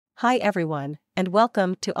Hi everyone, and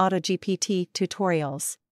welcome to AutoGPT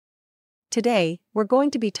Tutorials. Today, we're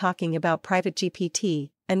going to be talking about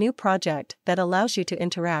PrivateGPT, a new project that allows you to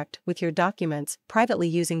interact with your documents privately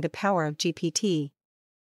using the power of GPT.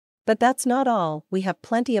 But that's not all, we have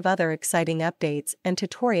plenty of other exciting updates and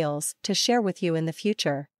tutorials to share with you in the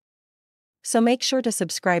future. So make sure to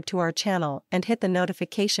subscribe to our channel and hit the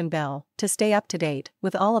notification bell to stay up to date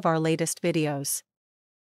with all of our latest videos.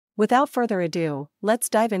 Without further ado, let's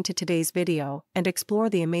dive into today's video and explore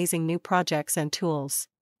the amazing new projects and tools.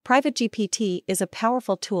 PrivateGPT is a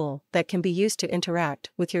powerful tool that can be used to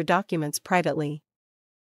interact with your documents privately.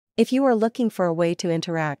 If you are looking for a way to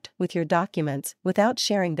interact with your documents without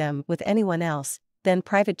sharing them with anyone else, then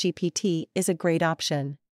PrivateGPT is a great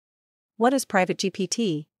option. What is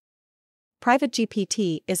PrivateGPT?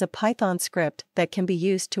 PrivateGPT is a Python script that can be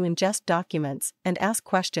used to ingest documents and ask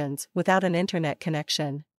questions without an internet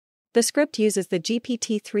connection. The script uses the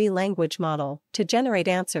GPT-3 language model to generate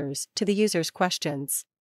answers to the user's questions.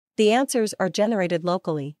 The answers are generated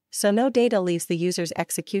locally, so no data leaves the user's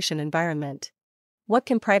execution environment. What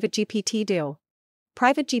can PrivateGPT do?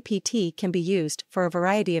 PrivateGPT can be used for a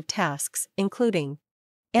variety of tasks, including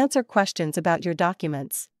answer questions about your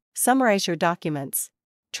documents, summarize your documents,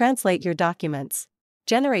 translate your documents,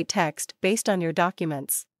 generate text based on your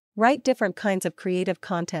documents, write different kinds of creative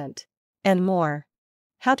content, and more.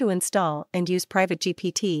 How to install and use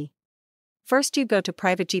PrivateGPT. First, you go to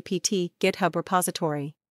PrivateGPT GitHub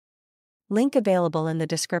repository. Link available in the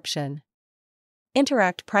description.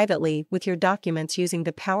 Interact privately with your documents using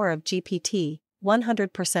the power of GPT,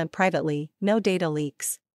 100% privately, no data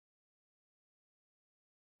leaks.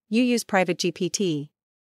 You use PrivateGPT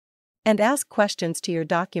and ask questions to your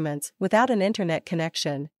documents without an internet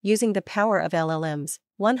connection, using the power of LLMs,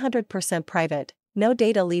 100% private. No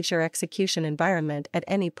data leaves your execution environment at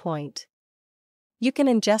any point. You can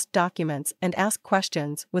ingest documents and ask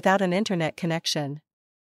questions without an internet connection.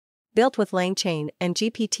 Built with LangChain and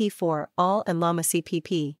GPT-4 and Llama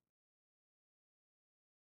CPP.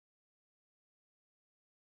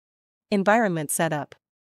 Environment setup.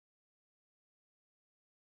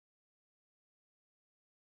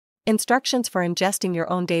 Instructions for ingesting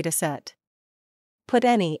your own dataset. Put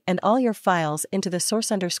any and all your files into the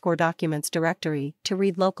source_documents directory to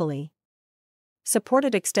read locally.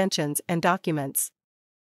 Supported extensions and documents: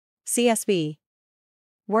 CSV,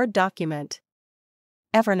 Word document,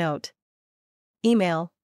 Evernote,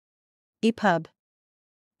 email, EPUB,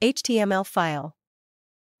 HTML file,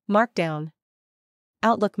 Markdown,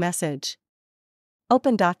 Outlook message,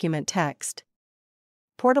 Open document text,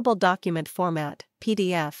 Portable document format,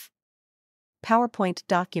 PDF, PowerPoint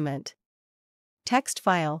document, text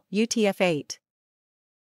file, UTF-8.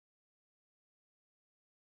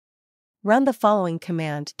 Run the following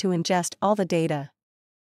command to ingest all the data.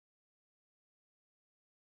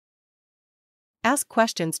 Ask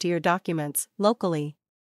questions to your documents locally.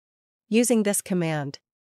 Using this command.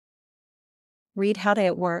 Read how to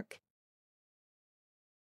it work.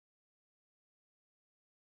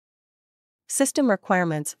 System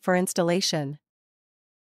requirements for installation.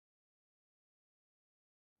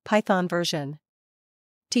 Python version.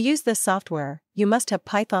 To use this software, you must have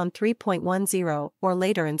Python 3.10 or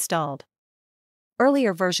later installed.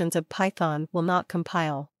 Earlier versions of Python will not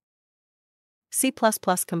compile. C++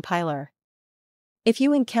 compiler. If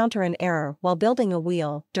you encounter an error while building a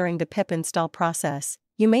wheel during the pip install process,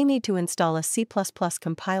 you may need to install a C++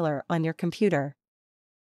 compiler on your computer.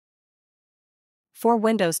 For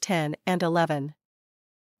Windows 10 and 11.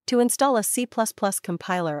 To install a C++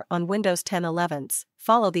 compiler on Windows 10 11s,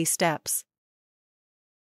 follow these steps.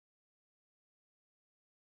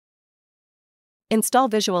 Install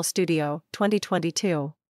Visual Studio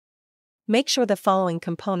 2022. Make sure the following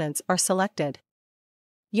components are selected.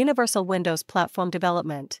 Universal Windows Platform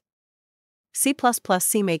Development. C++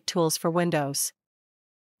 CMake Tools for Windows.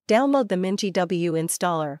 Download the MinGW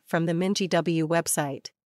installer from the MinGW website.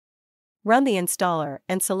 Run the installer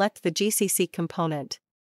and select the GCC component.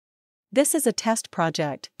 This is a test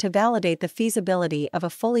project to validate the feasibility of a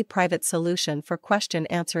fully private solution for question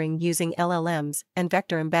answering using LLMs and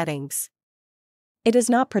vector embeddings. It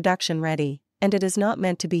is not production ready, and it is not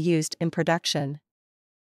meant to be used in production.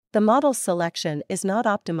 The model's selection is not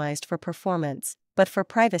optimized for performance, but for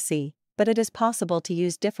privacy, but it is possible to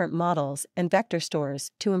use different models and vector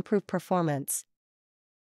stores to improve performance.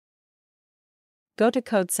 Go to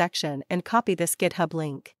Code section and copy this GitHub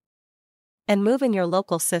link. And move in your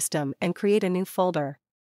local system and create a new folder.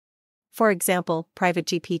 For example,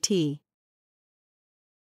 PrivateGPT.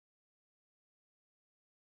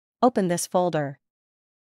 Open this folder.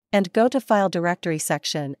 And go to File Directory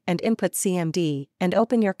section and input cmd and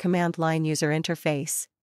open your command line user interface.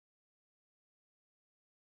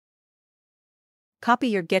 Copy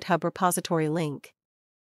your GitHub repository link.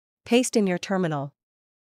 Paste in your terminal.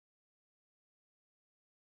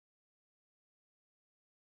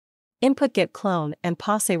 Input git clone and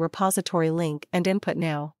paste repository link and input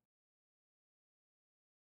now.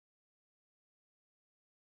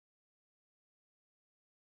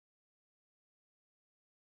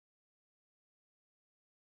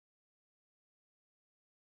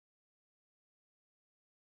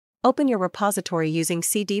 Open your repository using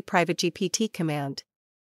cd PrivateGPT command.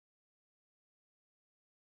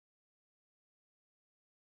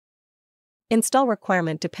 Install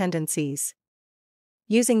requirement dependencies.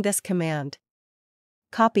 Using this command,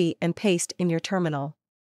 copy and paste in your terminal.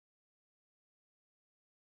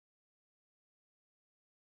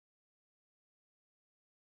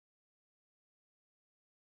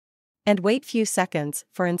 And wait few seconds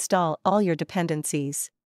for install all your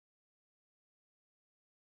dependencies.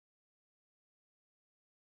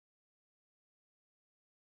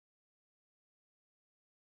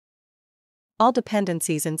 All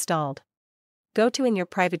dependencies installed. Go to in your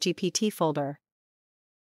PrivateGPT folder.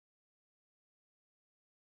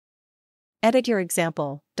 Edit your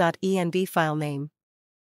example.env file name.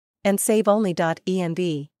 And save only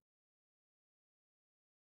 .env.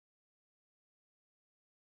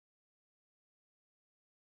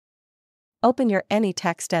 Open your any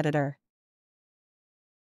text editor.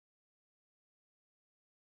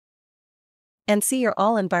 And see your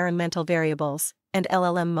all environmental variables and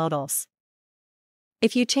LLM modals.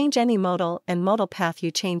 If you change any modal and modal path, you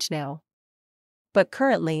change now. But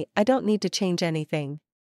currently, I don't need to change anything.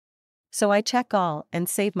 So I check all and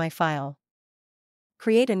save my file.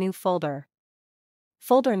 Create a new folder.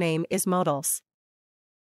 Folder name is modals.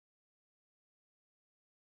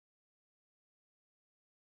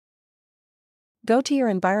 Go to your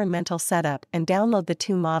environmental setup and download the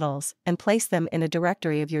two models and place them in a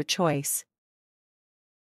directory of your choice.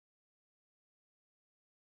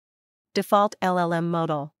 Default LLM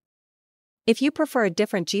modal. If you prefer a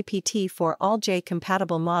different GPT-4all-J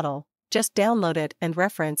compatible model, just download it and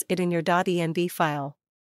reference it in your .env file.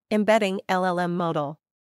 Embedding LLM modal.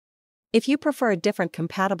 If you prefer a different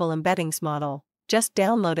compatible embeddings model, just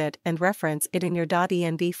download it and reference it in your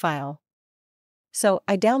 .env file. So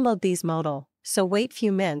I download these modal, so wait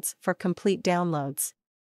few minutes for complete downloads.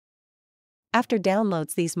 After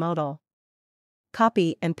downloads these modal,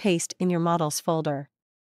 copy and paste in your models folder.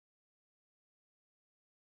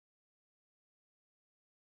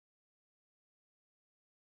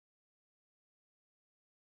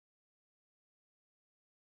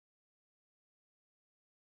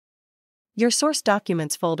 Your source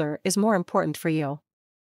documents folder is more important for you.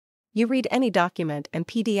 You read any document and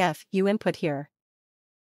PDF you input here.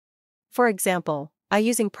 For example, I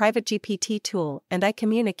using PrivateGPT tool and I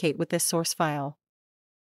communicate with this source file.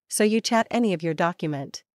 So you chat any of your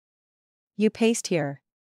document. You paste here.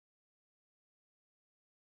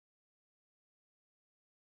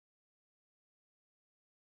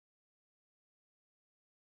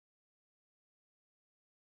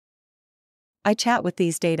 I chat with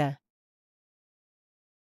these data.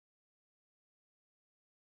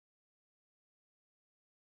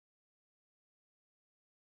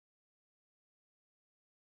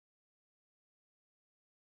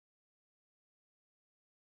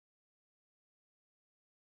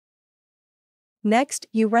 Next,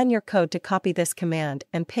 you run your code to copy this command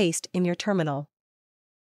and paste in your terminal.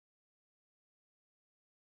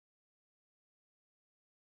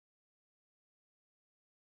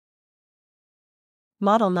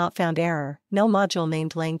 Model not found error, no module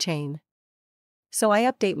named LangChain. So I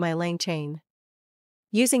update my LangChain.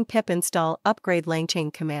 Using pip install upgrade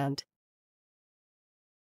LangChain command.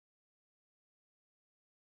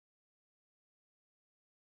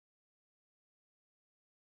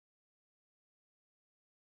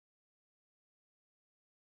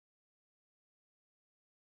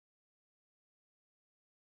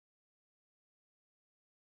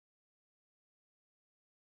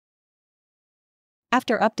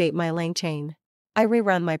 After update my LangChain, I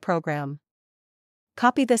rerun my program.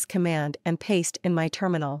 Copy this command and paste in my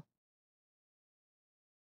terminal.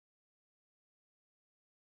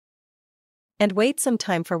 And wait some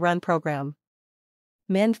time for run program.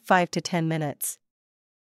 Min 5 to 10 minutes.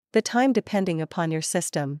 The time depending upon your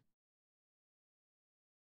system.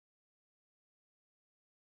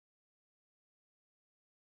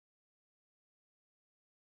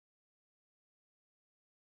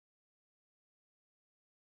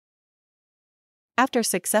 After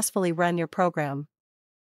successfully run your program,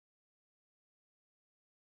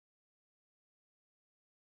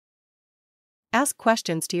 Ask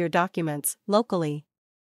questions to your documents locally.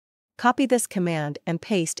 Copy this command and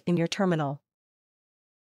paste in your terminal.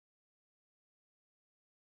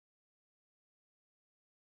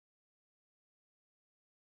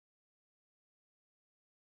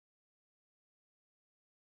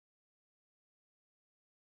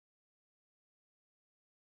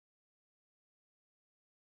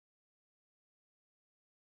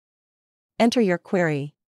 Enter your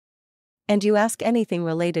query. And you ask anything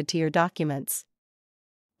related to your documents.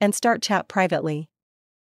 And start chat privately.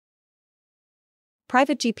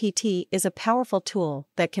 PrivateGPT is a powerful tool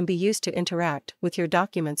that can be used to interact with your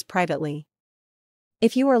documents privately.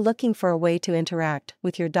 If you are looking for a way to interact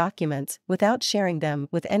with your documents without sharing them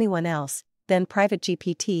with anyone else, then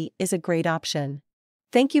PrivateGPT is a great option.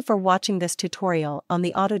 Thank you for watching this tutorial on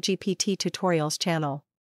the AutoGPT Tutorials channel.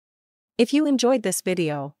 If you enjoyed this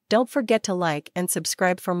video, don't forget to like and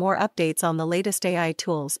subscribe for more updates on the latest AI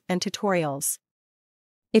tools and tutorials.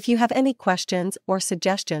 If you have any questions or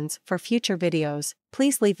suggestions for future videos,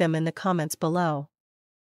 please leave them in the comments below.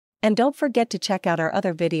 And don't forget to check out our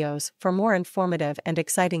other videos for more informative and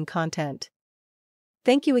exciting content.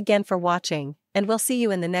 Thank you again for watching, and we'll see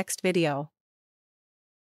you in the next video.